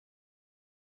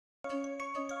All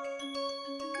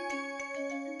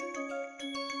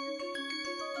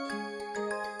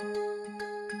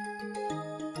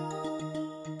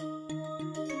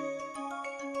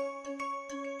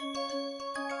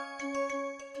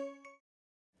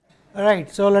right,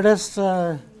 so let us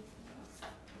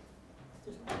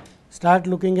start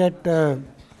looking at the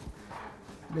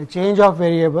change of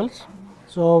variables.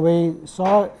 So, we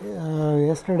saw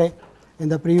yesterday in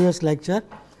the previous lecture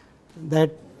that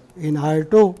in R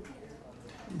 2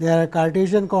 there are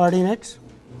Cartesian coordinates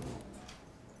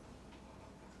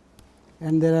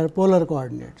and there are polar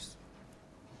coordinates.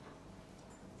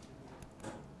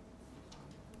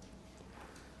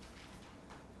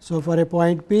 So, for a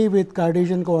point P with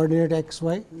Cartesian coordinate x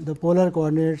y, the polar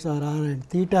coordinates are r and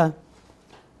theta,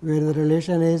 where the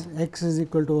relation is x is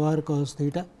equal to r cos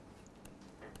theta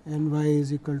and y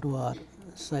is equal to r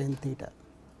sin theta.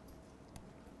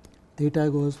 Theta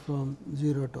goes from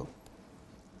 0 to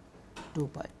 2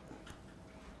 pi.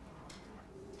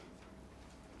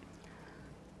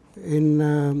 In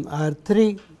R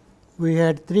 3, we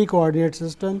had 3 coordinate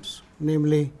systems,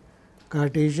 namely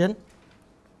Cartesian,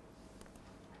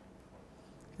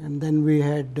 and then we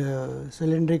had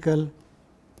cylindrical,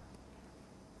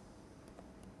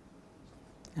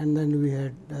 and then we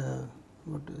had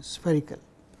spherical.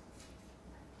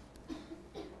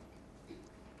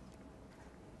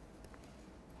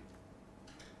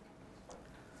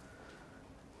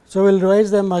 So, we will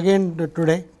revise them again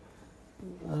today.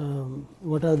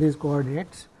 What are these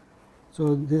coordinates?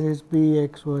 So, this is P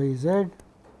x y z,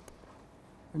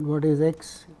 and what is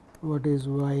x, what is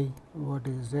y, what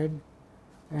is z,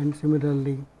 and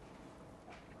similarly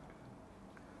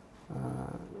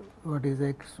what is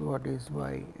x, what is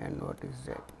y, and what is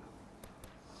z.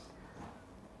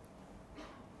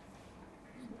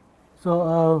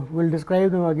 So, we will describe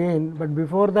them again, but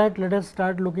before that let us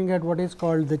start looking at what is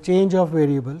called the change of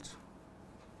variables,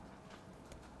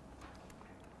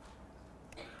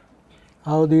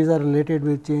 how these are related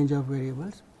with change of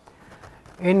variables.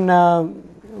 In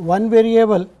one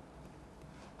variable,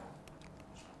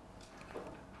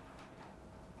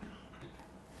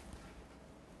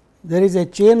 there is a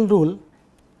chain rule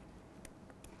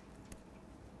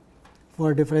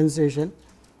for differentiation,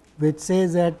 which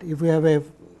says that if we have a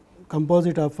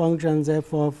composite of functions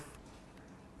f of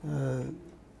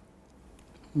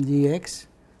g x,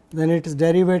 then its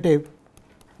derivative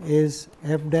is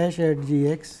f dash at g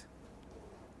x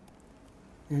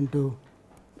into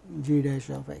g dash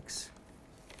of x,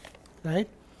 right.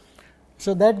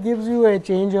 So, that gives you a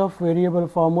change of variable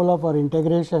formula for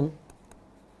integration.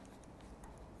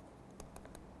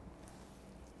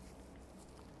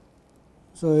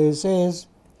 So, it says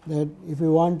that if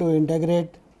you want to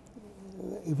integrate,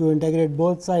 if you integrate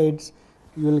both sides,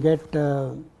 you will get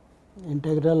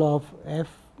integral of f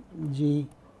g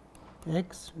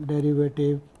x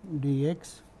derivative d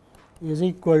x is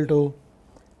equal to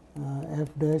f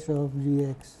dash of g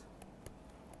x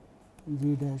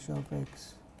g dash of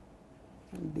x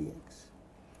d x.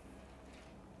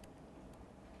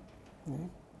 Right.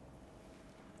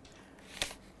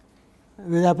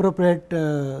 With appropriate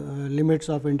limits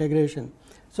of integration.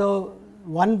 So,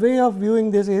 one way of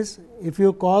viewing this is, if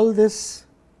you call this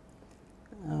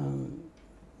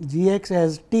g x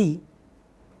as t,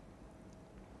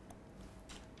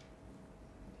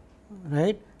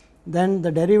 right, then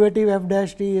the derivative f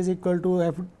dash t is equal to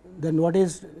f, then what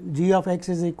is g of x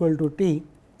is equal to t,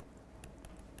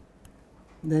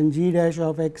 then g dash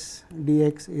of x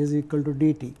dx is equal to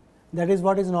dt. That is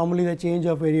what is normally the change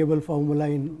of variable formula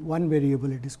in one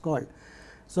variable, it is called.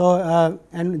 So,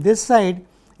 and this side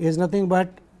is nothing but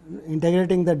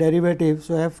integrating the derivative.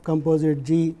 So, f composite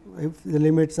g, if the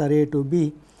limits are a to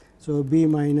b, so b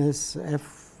minus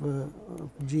f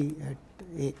g at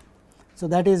a. So,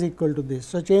 that is equal to this.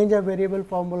 So, change of variable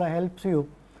formula helps you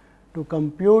to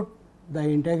compute the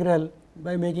integral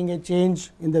by making a change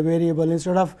in the variable.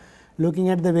 Instead of looking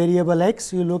at the variable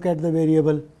x, you look at the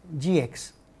variable g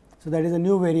x. So, that is a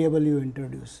new variable you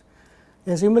introduce.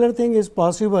 A similar thing is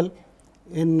possible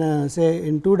in say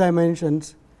in 2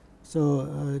 dimensions.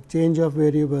 So, change of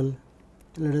variable,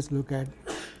 let us look at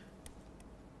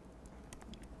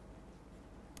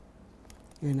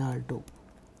in R 2.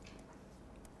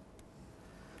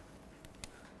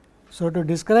 So, to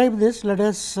describe this, let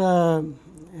us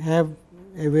have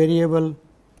a variable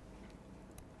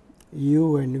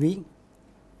u and v,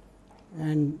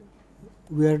 and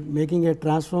we are making a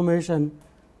transformation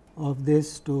of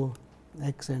this to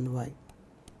x and y.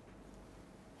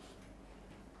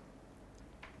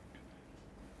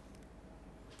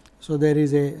 So, there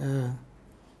is a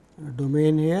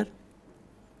domain here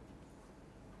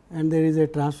and there is a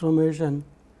transformation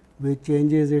which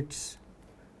changes its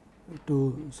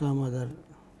to some other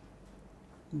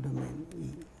domain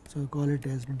E. So, call it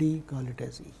as D, call it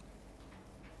as E.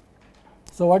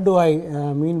 So, what do I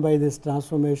mean by this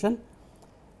transformation?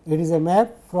 It is a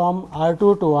map from R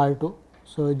 2 to R 2.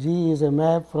 So, G is a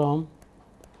map from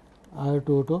R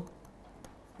 2 to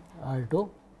R 2.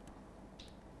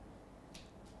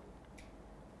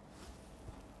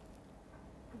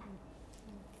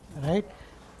 Right.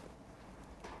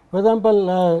 For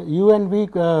example, U and V.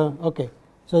 Okay.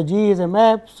 So, G is a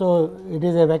map. So, it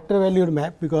is a vector valued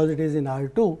map because it is in R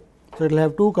 2. So, it will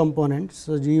have two components.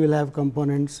 So, G will have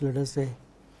components, let us say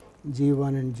G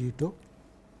 1 and G 2.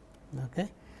 Okay.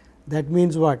 That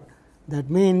means what? That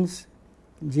means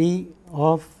G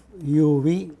of U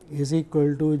V is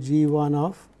equal to G 1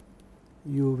 of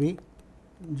U V,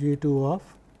 G 2 of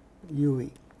U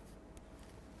V,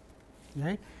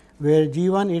 right, where G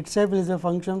 1 itself is a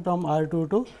function from R 2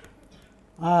 to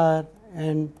R,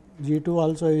 and G 2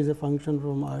 also is a function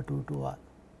from R 2 to R.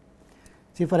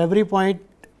 See, for every point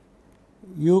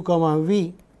U comma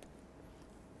V,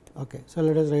 okay, so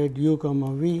let us write U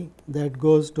comma V, that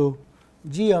goes to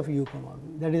G of U comma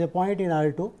V, that is a point in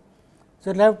R 2. So,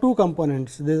 it will have two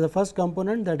components. This is the first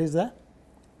component, that is the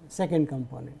second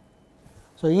component.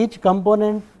 So, each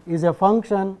component is a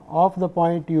function of the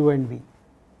point U and V.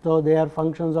 So, they are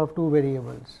functions of two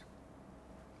variables.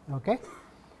 Okay.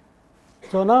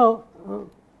 So, now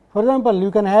for example, you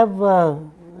can have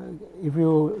if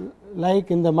you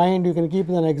like in the mind, you can keep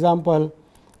an example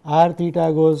r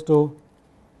theta goes to,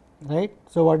 right.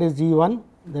 So, what is G 1?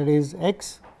 That is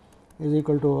x is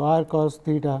equal to r cos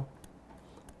theta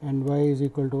and y is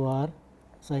equal to r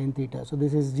sin theta. So,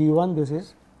 this is G 1, this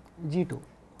is G 2,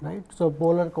 right. So,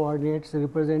 polar coordinates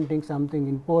representing something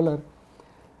in polar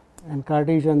and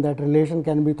Cartesian, that relation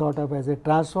can be thought of as a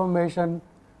transformation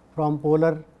from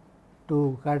polar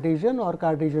to Cartesian or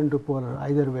Cartesian to polar,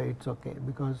 either way it is okay,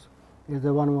 because it is a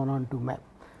 1-1-1-2 map.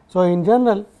 So, in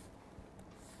general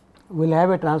we will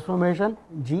have a transformation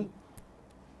G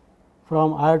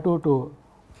from R 2 to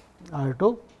R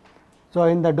 2. So,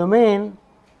 in the domain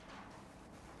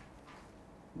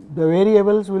the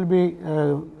variables will be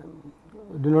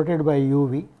denoted by U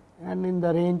V, and in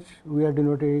the range we are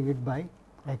denoting it by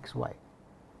x y.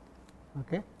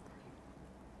 Okay.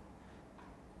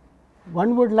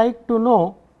 One would like to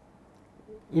know,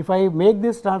 if I make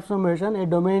this transformation, a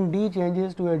domain D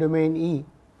changes to a domain E,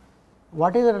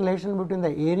 what is the relation between the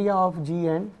area of G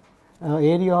and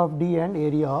area of D and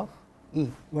area of E?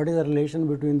 What is the relation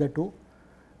between the two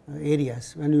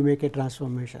areas when you make a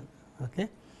transformation? Okay.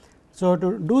 So,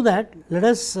 to do that, let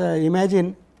us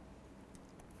imagine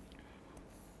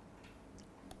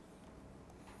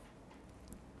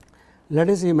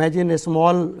a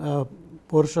small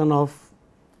portion of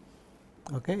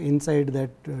inside that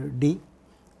D.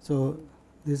 So,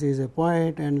 this is a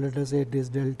point, and let us say it is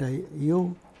delta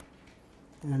u,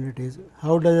 and it is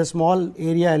how does a small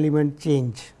area element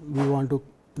change, we want to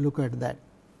look at that,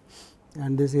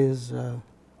 and this is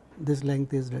this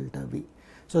length is delta v.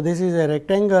 So, this is a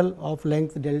rectangle of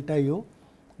length delta u,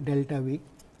 delta v,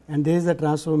 and this is the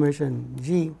transformation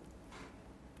G.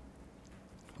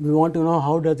 We want to know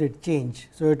how does it change.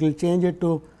 So, it will change it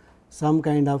to some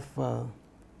kind of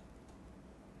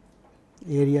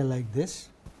area like this.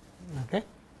 Okay.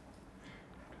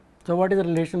 So, what is the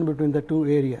relation between the two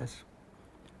areas?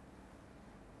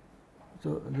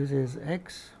 So, this is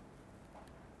x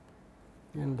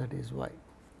and that is y.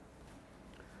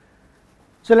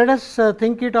 So, let us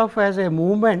think it of as a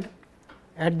movement.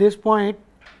 At this point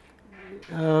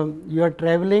you are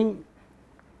travelling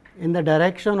in the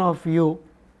direction of u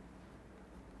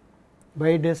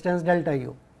by distance delta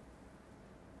u,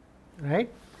 right.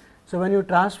 So, when you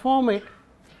transform it,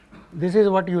 this is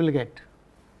what you will get,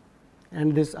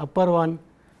 and this upper one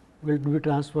will be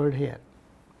transferred here,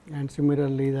 and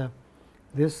similarly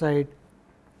this side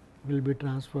will be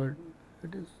transferred.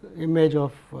 It is image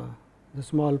of the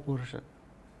small portion.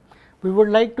 We would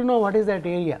like to know what is that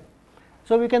area.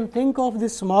 So, we can think of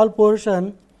this small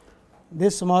portion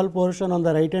on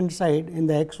the right hand side in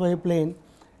the xy plane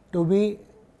to be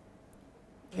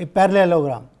a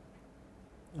parallelogram.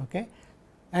 Okay.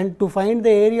 And to find the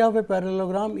area of a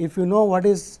parallelogram, if you know what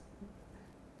is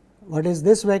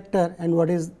this vector and what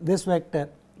is this vector,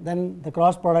 then the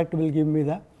cross product will give me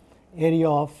the area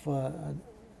of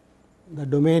the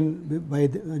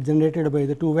domain generated by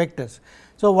the two vectors.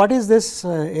 So, what is this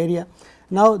area?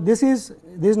 Now, this is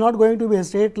not going to be a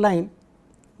straight line,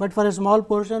 but for a small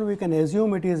portion we can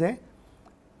assume it is a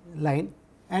line.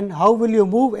 And how will you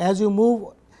move? As you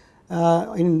move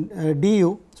in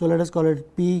du. So, let us call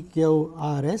it p q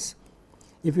r s.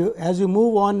 If you as you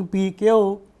move on p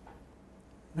q,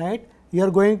 right, you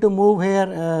are going to move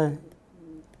here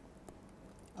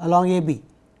along a b,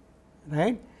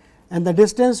 right, and the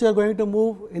distance you are going to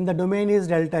move in the domain is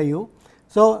delta u.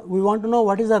 So, we want to know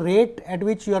what is the rate at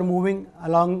which you are moving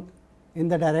along in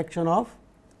the direction of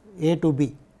a to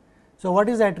b. So, what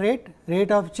is that rate? Rate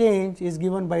of change is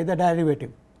given by the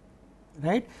derivative,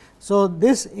 right. So,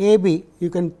 this a b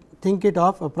you can think it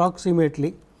of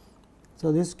approximately.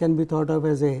 So, this can be thought of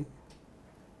as a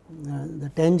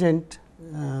the tangent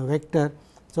vector.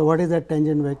 So, what is that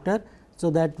tangent vector?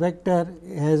 So, that vector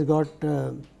has got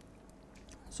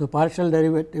so partial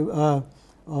derivative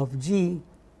of g,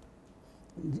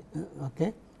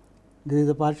 okay. This is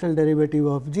the partial derivative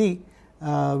of g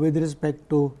with respect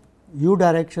to u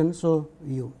direction. So,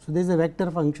 u. So, this is a vector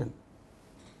function,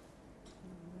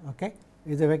 okay,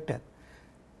 is a vector,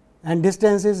 and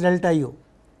distance is delta u.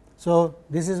 So,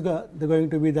 this is going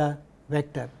to be the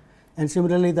vector, and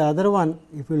similarly the other one,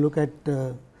 if you look at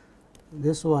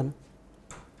this one,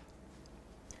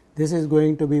 this is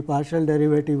going to be partial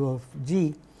derivative of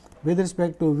g with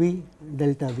respect to v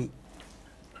delta v,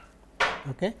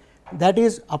 okay. That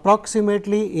is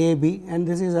approximately a b, and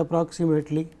this is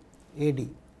approximately a d,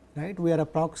 right. We are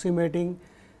approximating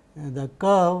the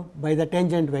curve by the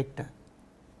tangent vector,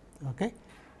 okay.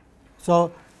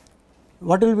 So,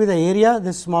 what will be the area?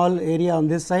 This small area on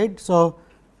this side. So,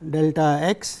 delta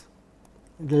x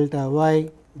delta y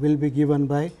will be given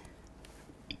by,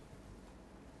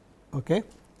 okay,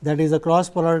 that is the cross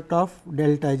product of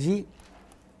delta g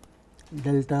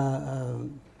delta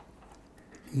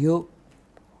u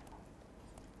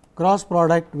cross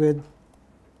product with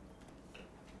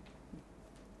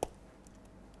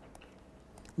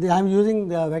I am using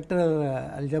the vector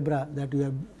algebra that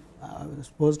you are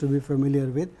supposed to be familiar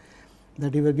with,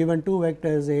 that if you are given two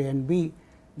vectors a and b,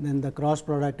 then the cross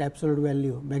product absolute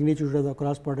value magnitude of the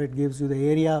cross product gives you the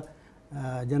area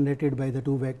generated by the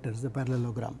two vectors, the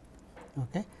parallelogram.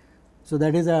 Okay. So,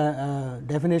 that is a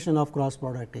definition of cross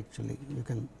product, actually you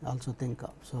can also think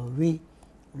of. So, v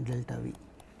delta v,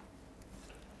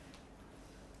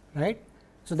 right.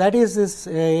 So, that is this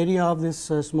area of this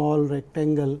small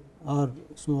rectangle or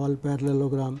small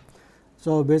parallelogram.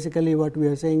 So, basically what we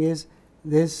are saying is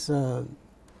this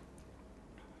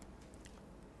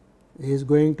is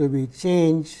going to be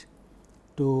changed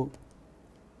to,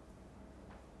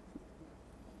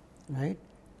 right,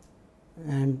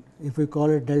 and if we call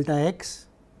it delta x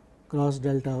cross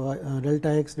delta y, delta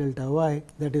x delta y,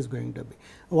 that is going to be.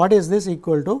 What is this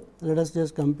equal to? Let us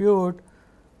just compute.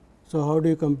 So, how do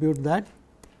you compute that?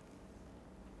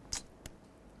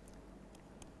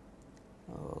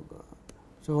 Oh God.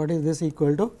 So, what is this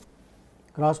equal to?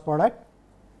 Cross product.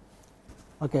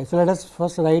 Okay. So, let us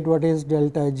first write what is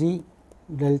delta g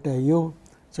delta u.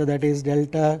 So, that is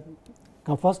delta,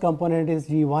 first component is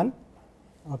g 1,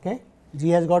 okay. G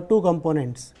has got two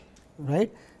components, right,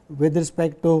 with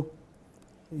respect to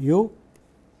u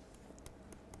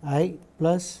I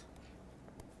plus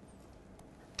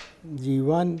g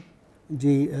 1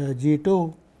 g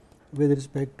 2 with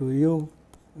respect to u,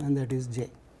 and that is j,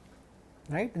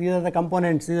 right. These are the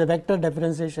components, this is a vector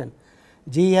differentiation.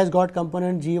 G has got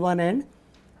component g 1 and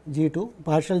g 2,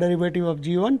 partial derivative of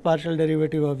g 1, partial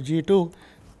derivative of g 2,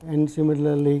 and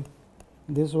similarly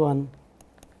this one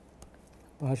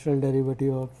partial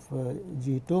derivative of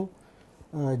g 2,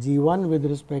 g 1 with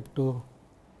respect to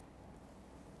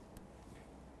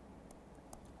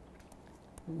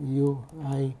u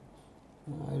I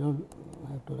do not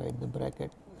have to write the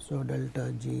bracket. So,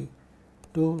 delta g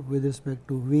 2 with respect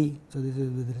to v. So, this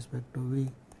is with respect to v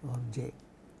of j.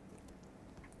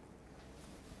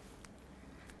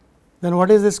 Then what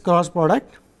is this cross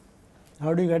product?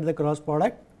 How do you get the cross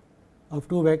product of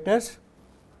two vectors?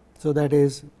 So, that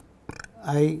is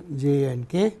I, j and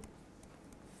k.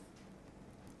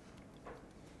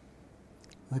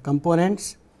 The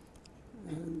components,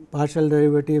 partial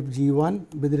derivative g 1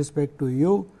 with respect to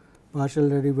u, partial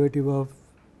derivative of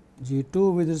g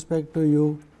 2 with respect to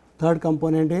u. Third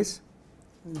component is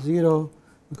 0,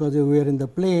 because we are in the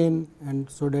plane, and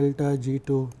so delta g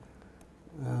 2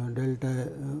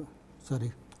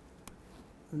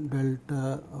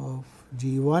 delta of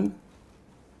g 1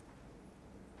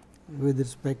 with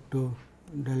respect to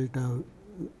delta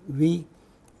v,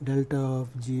 delta of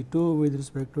g 2 with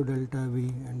respect to delta v,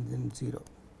 and then 0,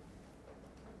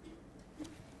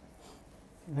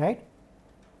 right.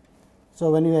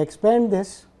 So, when you expand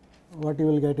this, what you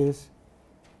will get is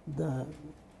the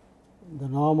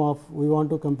norm of, we want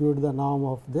to compute the norm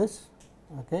of this,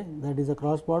 okay, that is a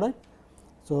cross product.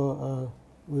 So,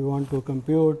 we want to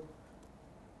compute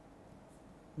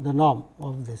the norm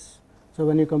of this. So,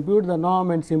 when you compute the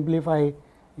norm and simplify,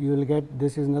 you will get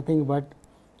this is nothing but,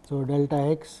 so delta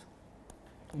x,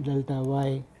 delta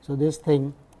y. So, this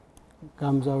thing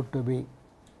comes out to be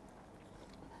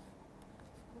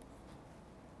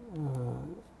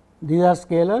these are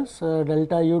scalars,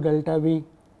 delta u, delta v,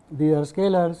 these are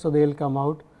scalars. So, they will come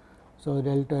out. So,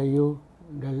 delta u,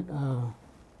 delta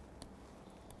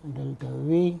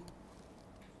v,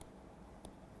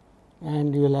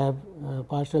 and you will have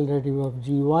partial derivative of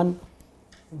g 1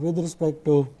 with respect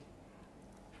to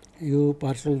u,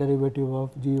 partial derivative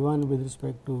of g 1 with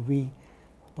respect to v,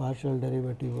 partial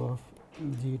derivative of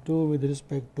g 2 with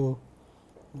respect to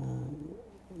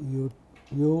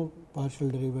u, partial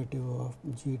derivative of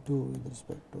g 2 with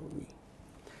respect to v.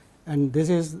 And this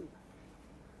is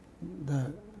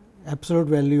the absolute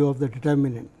value of the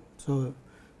determinant. So,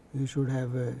 you should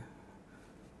have a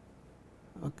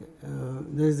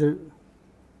there is a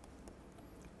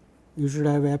you should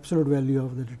have absolute value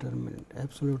of the determinant,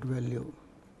 absolute value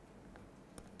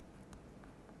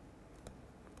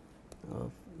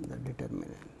of the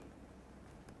determinant,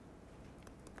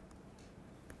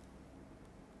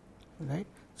 right.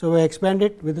 So, we expand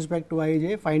it with respect to I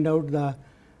j, find out the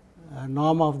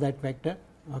norm of that vector.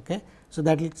 Okay. So,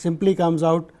 that simply comes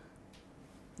out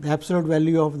the absolute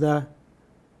value of the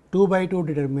 2 by 2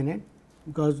 determinant,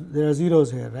 because there are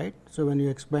zeros here, right. So, when you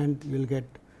expand, you will get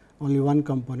only one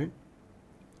component.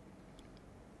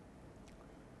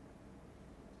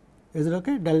 Is it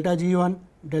okay? Delta g 1,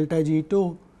 delta g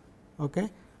 2, okay,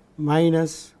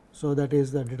 minus. So, that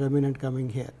is the determinant coming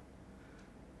here.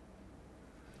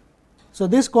 So,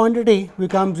 this quantity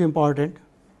becomes important.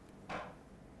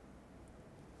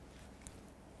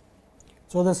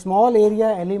 So, the small area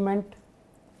element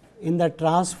in the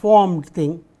transformed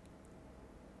thing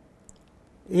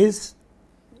is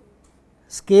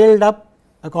scaled up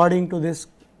according to this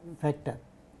factor.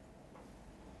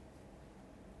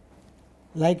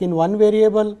 Like in one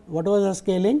variable, what was the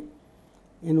scaling?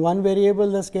 In one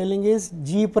variable, the scaling is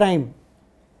g prime,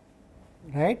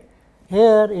 right.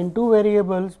 Here in two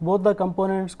variables, both the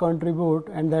components contribute,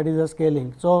 and that is the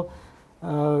scaling. So,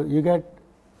 you get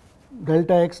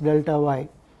delta x, delta y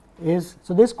is.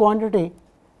 So, this quantity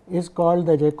is called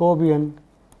the Jacobian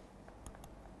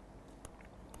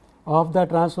of the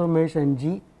transformation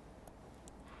g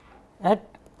at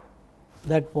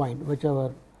that point,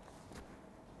 whichever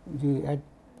g at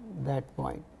that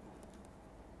point,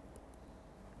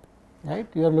 right.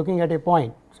 You are looking at a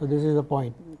point. So, this is a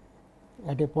point,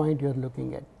 at a point you are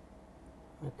looking at.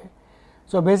 Okay.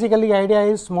 So, basically the idea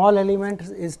is small element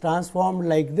is transformed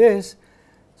like this.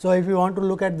 So, if you want to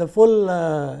look at the full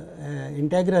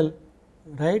integral,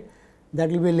 right, that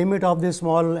will be limit of the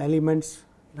small elements,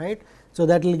 right. So,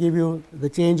 that will give you the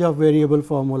change of variable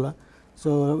formula.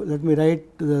 So, let me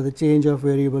write the change of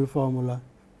variable formula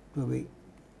to be.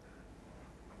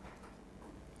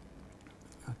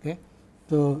 Okay.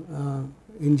 So,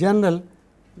 in general,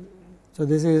 so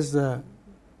this is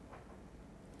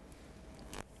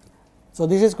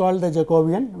called the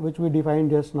Jacobian, which we defined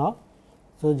just now.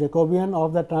 So, Jacobian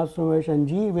of the transformation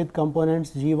g with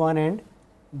components g 1 and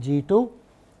g 2.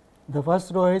 The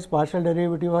first row is partial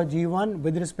derivative of g 1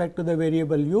 with respect to the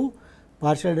variable u,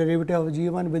 partial derivative of g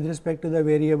 1 with respect to the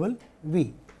variable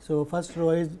v. So, first row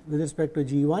is with respect to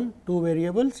g 1, 2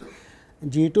 variables,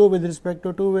 g 2 with respect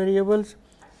to 2 variables,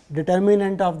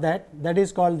 determinant of that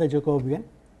is called the Jacobian.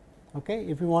 Okay.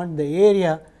 If you want the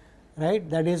area, right,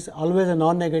 that is always a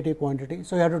non-negative quantity.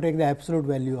 So, you have to take the absolute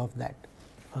value of that.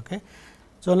 Okay.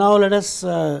 So, now let us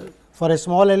for a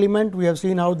small element, we have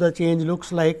seen how the change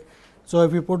looks like. So,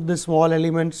 if you put the small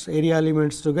elements, area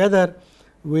elements together,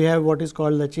 we have what is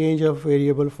called the change of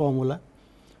variable formula.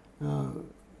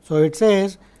 So, it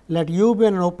says let u be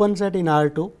an open set in R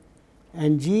 2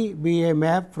 and G be a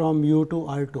map from u to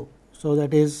R 2. So,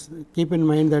 that is, keep in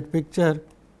mind that picture.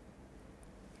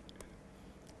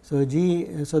 So,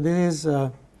 G, so this is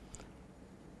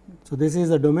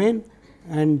the domain,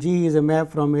 and G is a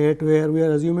map from A to A. We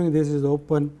are assuming this is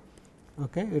open,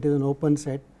 okay. It is an open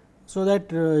set. So,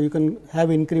 that you can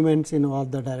have increments in all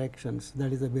the directions,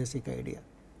 that is the basic idea.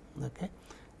 Okay.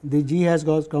 The G has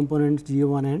got components G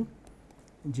 1 and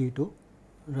G 2,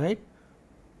 right.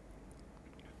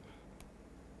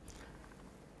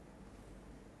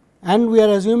 And we are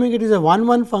assuming it is a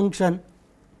 1-1 function.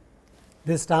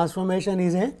 This transformation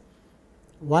is a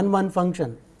 1-1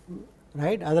 function,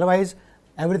 right. Otherwise,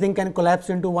 everything can collapse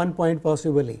into one point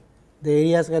possibly. The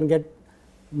areas can get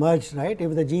merged, right.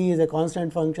 If the g is a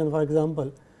constant function, for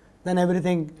example, then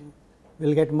everything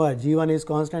will get merged. G 1 is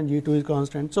constant, G 2 is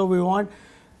constant. So, we want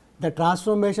the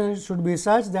transformation should be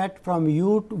such that from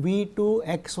u to v to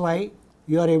x y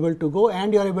you are able to go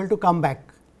and you are able to come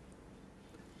back.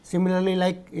 Similarly,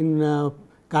 like in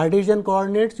Cartesian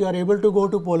coordinates, you are able to go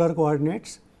to polar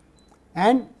coordinates,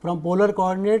 and from polar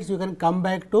coordinates you can come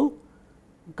back to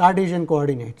Cartesian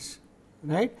coordinates,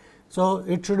 right. So,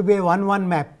 it should be a 1-1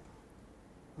 map.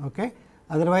 Okay.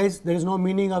 Otherwise, there is no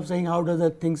meaning of saying how does the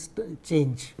things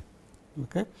change.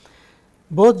 Okay.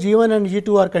 Both g 1 and g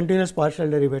 2 are continuous partial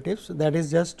derivatives. That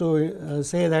is just to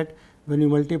say that when you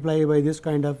multiply by this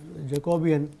kind of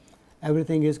Jacobian,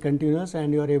 everything is continuous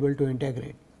and you are able to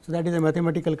integrate. So, that is a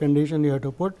mathematical condition you have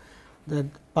to put, that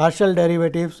partial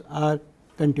derivatives are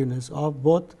continuous of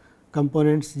both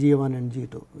components g 1 and g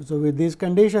 2. So, with these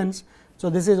conditions, so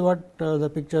this is what the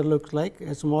picture looks like.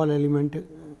 A small element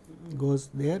goes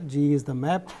there, G is the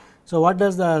map. So, what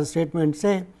does the statement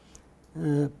say?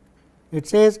 It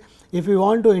says, if you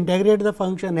want to integrate the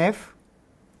function f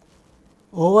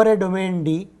over a domain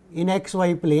D in x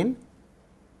y plane,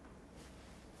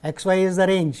 x y is the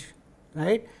range,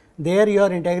 right. There you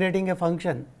are integrating a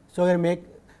function. So,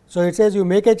 it says you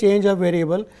make a change of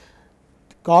variable,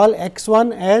 call x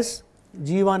 1 as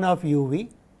g 1 of u v.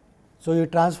 So, you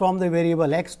transform the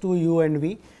variable x to u and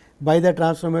v. By the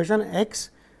transformation,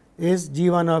 x is g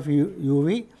 1 of u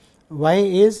v, y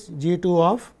is g 2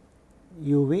 of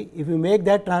u v. If you make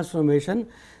that transformation,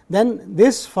 then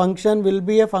this function will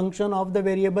be a function of the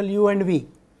variable u and v.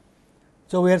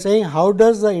 So, we are saying how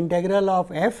does the integral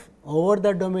of f over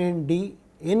the domain D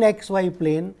in x y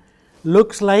plane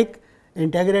looks like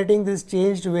integrating this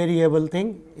changed variable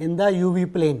thing in the u v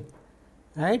plane,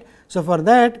 right. So, for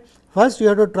that first you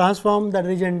have to transform the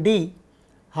region D.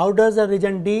 How does the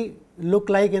region D look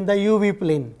like in the u v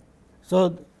plane?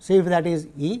 So, see if that is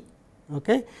E.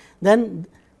 Okay. Then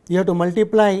you have to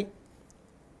multiply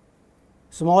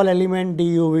small element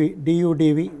du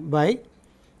dv by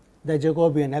the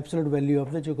Jacobian, absolute value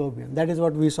of the Jacobian. That is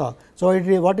what we saw. So,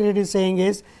 what it is saying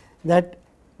is that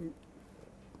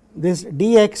this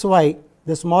dxy,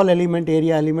 the small element,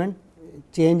 area element,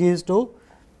 changes to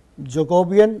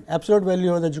Jacobian, absolute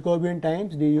value of the Jacobian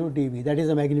times du dv. That is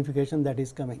the magnification that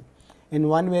is coming. In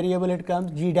one variable it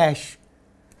comes g dash,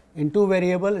 in two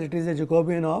variables it is a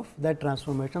Jacobian of that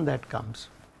transformation that comes.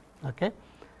 Okay.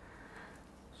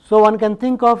 So, one can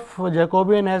think of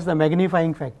Jacobian as the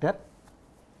magnifying factor,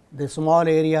 the small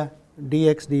area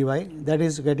dx dy, that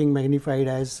is getting magnified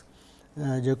as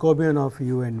Jacobian of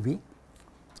u and v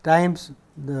times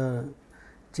the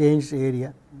changed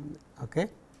area, okay,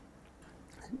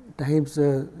 times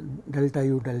delta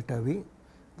u delta v.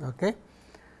 Okay.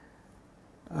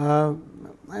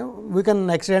 We can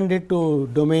extend it to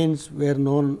domains where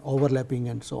known overlapping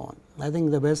and so on. I think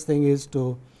the best thing is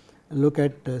to look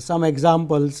at some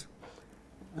examples.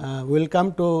 We will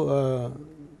come to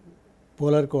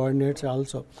polar coordinates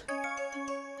also.